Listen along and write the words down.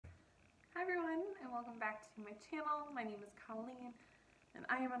welcome back to my channel. My name is Colleen and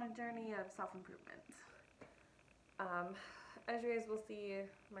I am on a journey of self-improvement. As you guys will see,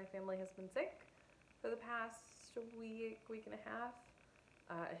 my family has been sick for the past week and a half.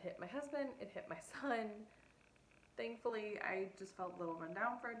 It hit my husband, it hit my son. Thankfully, I just felt a little run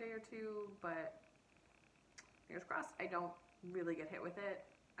down for a day or two, but fingers crossed I don't really get hit with it.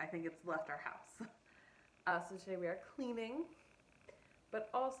 I think it's left our house. So today we are cleaning, but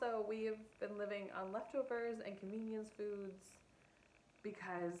also we've been living on leftovers and convenience foods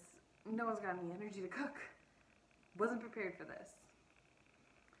because no one's got any energy to cook. Wasn't prepared for this.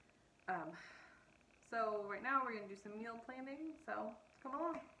 So right now we're gonna do some meal planning, so come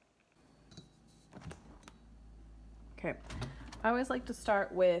along. Okay, I always like to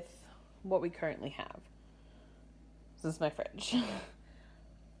start with what we currently have. This is my fridge.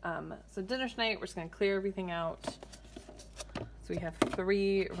 So dinner tonight, we're just gonna clear everything out. So we have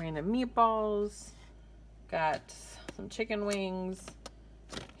 3 random meatballs, got some chicken wings,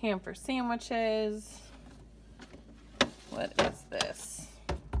 ham for sandwiches. What is this?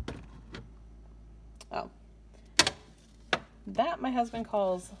 Oh, that my husband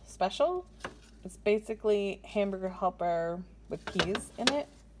calls special. It's basically hamburger helper with peas in it,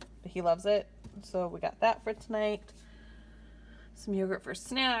 but he loves it. So we got that for tonight. Some yogurt for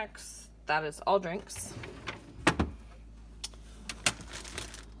snacks. That is all drinks.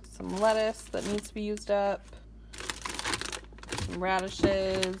 Some lettuce that needs to be used up. Some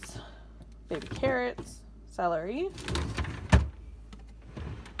radishes, baby carrots, celery.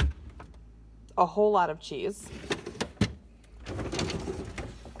 A whole lot of cheese.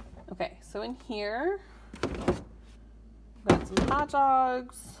 Okay, so in here, got some hot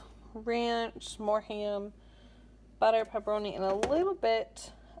dogs, ranch, more ham, butter, pepperoni, and a little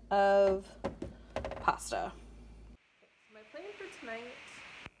bit of pasta. So my plan for tonight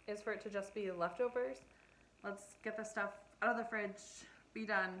is for it to just be leftovers. Let's get the stuff out of the fridge, be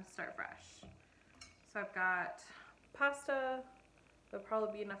done, start fresh. So I've got pasta. That'll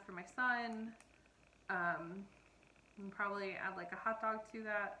probably be enough for my son. And probably add like a hot dog to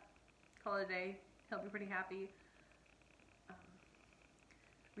that. Call it a day. He'll be pretty happy.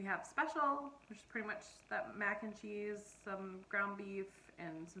 We have special, which is pretty much that mac and cheese, some ground beef,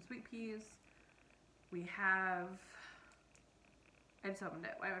 and some sweet peas. We have, I just opened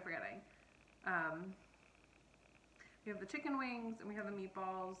it. Why am I forgetting? We have the chicken wings and we have the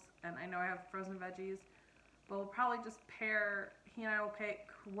meatballs, and I know I have frozen veggies, but we'll probably just pair, he and I will pick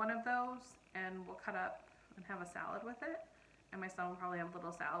one of those and we'll cut up and have a salad with it. And my son will probably have a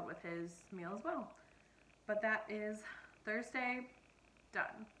little salad with his meal as well. But that is Thursday,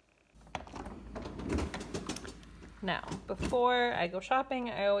 done. Now, before I go shopping,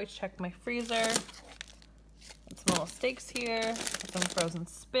 I always check my freezer. Got some little steaks here, some frozen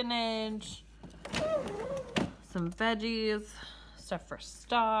spinach, some veggies, stuff for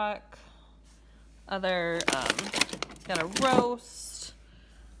stock, other, got a roast,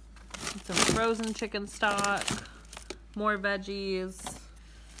 some frozen chicken stock, more veggies,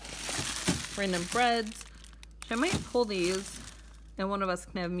 random breads. I might pull these and one of us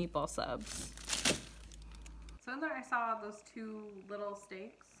can have meatball subs. So in there I saw those 2 little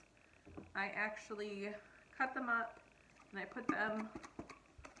steaks. I actually cut them up and I put them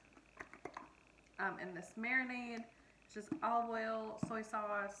in this marinade. It's just olive oil, soy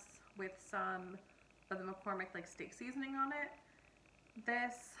sauce with some of the McCormick like steak seasoning on it.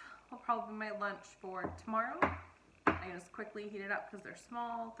 This will probably be my lunch for tomorrow. I just quickly heat it up because they're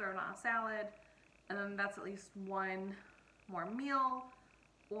small, throw it on a salad, and then that's at least one more meal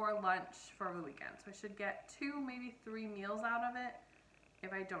or lunch for the weekend. So I should get 2, maybe 3 meals out of it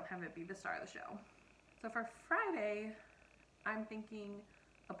if I don't have it be the star of the show. So for Friday, I'm thinking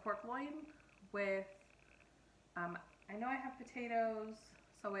a pork loin with, I know I have potatoes,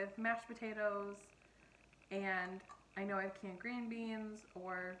 so with mashed potatoes, and I know I have canned green beans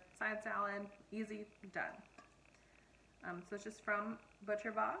or side salad, easy, done. So it's just from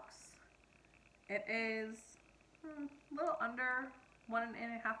Butcher Box. It is a little under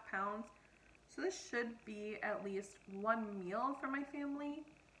 1.5 pounds. So this should be at least 1 meal for my family,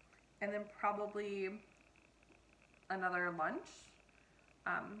 and then probably another lunch.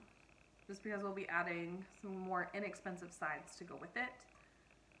 Just because we'll be adding some more inexpensive sides to go with it.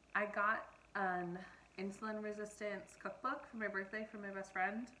 I got an insulin resistance cookbook for my birthday from my best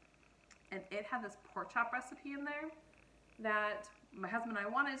friend, and it had this pork chop recipe in there that my husband and I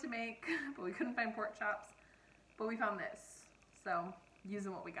wanted to make, but we couldn't find pork chops, but we found this, so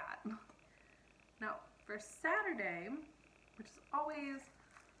using what we got. Now for Saturday, which is always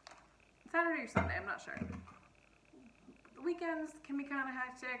Saturday or Sunday, I'm not sure, weekends can be kind of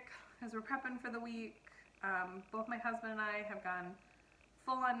hectic as we're prepping for the week. Both my husband and I have gone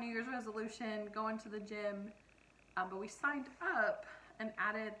full on New Year's resolution, going to the gym, but we signed up and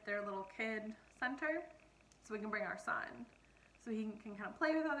added their little kid center so we can bring our son. So he can kind of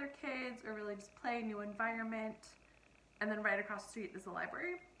play with other kids or really just play, new environment. And then right across the street is the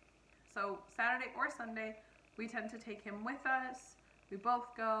library. So Saturday or Sunday, we tend to take him with us. We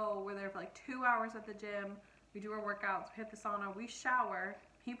both go, we're there for like 2 hours at the gym. We do our workouts, we hit the sauna, we shower.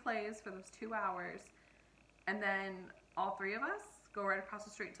 He plays for those 2 hours. And then all three of us go right across the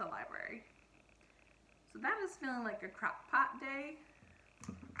street to the library. So that is feeling like a Crockpot day.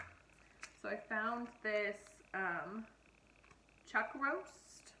 So I found this chuck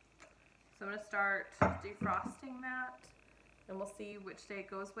roast. So I'm going to start defrosting that and we'll see which day it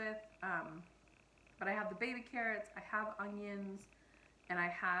goes with. But I have the baby carrots, I have onions, and I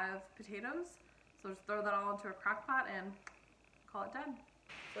have potatoes. So just throw that all into a crock pot and call it done.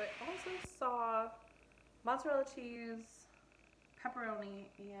 So I also saw mozzarella cheese, pepperoni,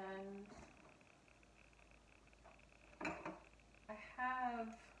 and I have,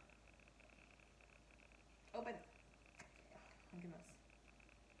 open, oh my goodness.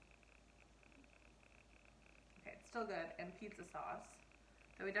 Okay, it's still good, and pizza sauce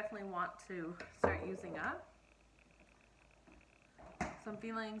that we definitely want to start using up. So I'm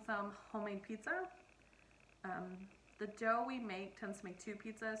feeling some homemade pizza. The dough we make tends to make 2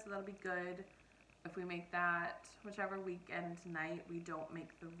 pizzas, so that'll be good if we make that whichever weekend night we don't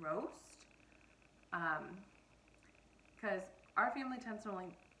make the roast. Because our family tends to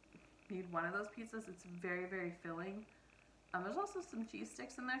only need one of those pizzas. It's very, very filling. There's also some cheese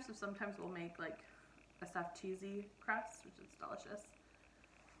sticks in there, so sometimes we'll make like a stuffed cheesy crust, which is delicious.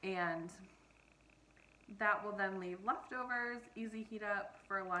 And that will then leave leftovers, easy heat up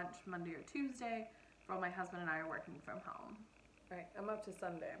for lunch Monday or Tuesday while my husband and I are working from home. All right, I'm up to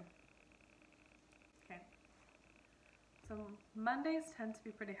Sunday. Okay. So Mondays tend to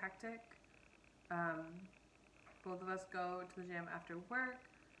be pretty hectic. Both of us go to the gym after work.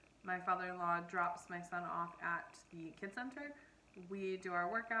 My father-in-law drops my son off at the kids center. We do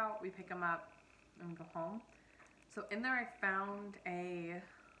our workout, we pick him up, and go home. So in there I found a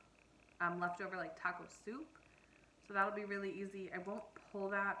leftover like taco soup. So that'll be really easy. I won't pull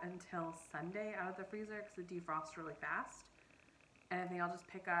that until Sunday out of the freezer because it defrosts really fast. And I think I'll just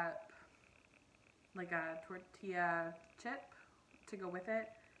pick up like a tortilla chip to go with it.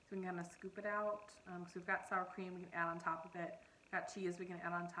 So we can kind of scoop it out. So we've got sour cream we can add on top of it. Got cheese we can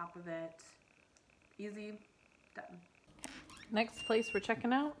add on top of it. Easy, done. Next place we're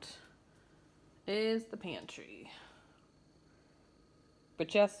checking out is the pantry.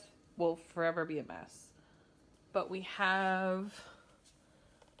 But yes, will forever be a mess. But we have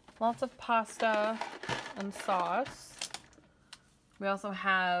lots of pasta and sauce. We also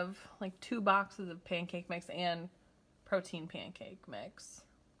have like 2 boxes of pancake mix and protein pancake mix.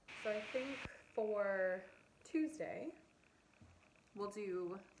 So I think for Tuesday, we'll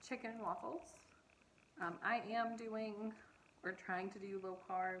do chicken and waffles. I am doing, or trying to do low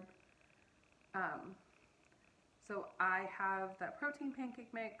carb. So I have that protein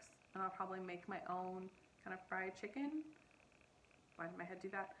pancake mix, and I'll probably make my own kind of fried chicken. Why did my head do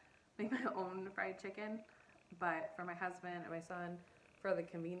that? Make my own fried chicken. But for my husband and my son, for the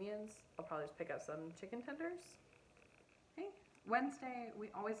convenience, I'll probably just pick up some chicken tenders. Okay. Wednesday, we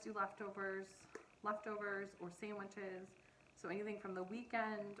always do leftovers or sandwiches. So anything from the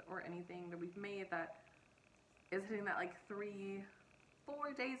weekend or anything that we've made that is hitting that like 3-4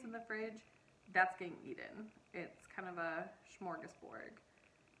 days in the fridge, that's getting eaten. It's kind of a smorgasbord.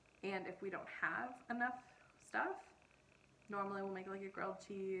 And if we don't have enough stuff, normally we'll make like a grilled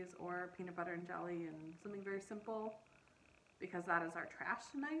cheese or peanut butter and jelly and something very simple, because that is our trash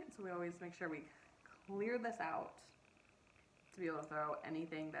tonight. So we always make sure we clear this out to be able to throw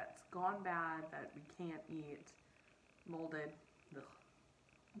anything that's gone bad, that we can't eat, molded,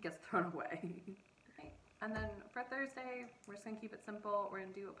 gets thrown away. Okay. And then for Thursday, we're just gonna keep it simple. We're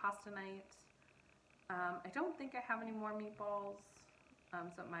gonna do a pasta night. I don't think I have any more meatballs, so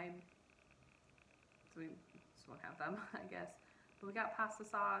we just won't have them, I guess. But we got pasta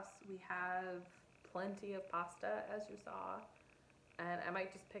sauce. We have plenty of pasta, as you saw, and I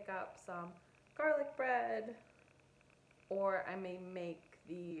might just pick up some garlic bread, or I may make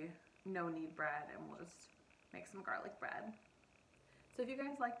the no-knead bread, and we'll just make some garlic bread. So if you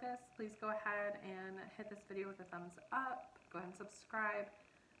guys like this, please go ahead and hit this video with a thumbs up. Go ahead and subscribe.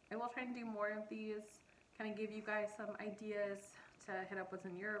 I will try and do more of these, kind of give you guys some ideas to hit up what's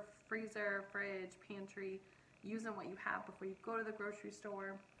in your freezer, fridge, pantry, using what you have before you go to the grocery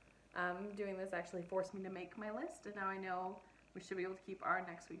store. Doing this actually forced me to make my list, and now I know we should be able to keep our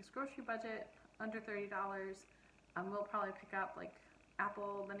next week's grocery budget under $30. We'll probably pick up like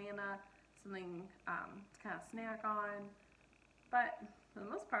apple, banana, something to kind of snack on, but for the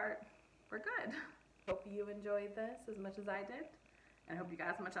most part, we're good. Hope you enjoyed this as much as I did, and I hope you got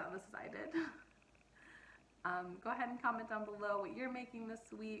as much out of this as I did. Go ahead and comment down below what you're making this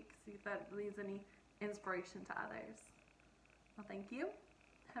week, see if that leaves any inspiration to others. Well, thank you.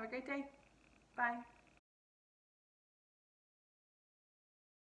 Have a great day. Bye.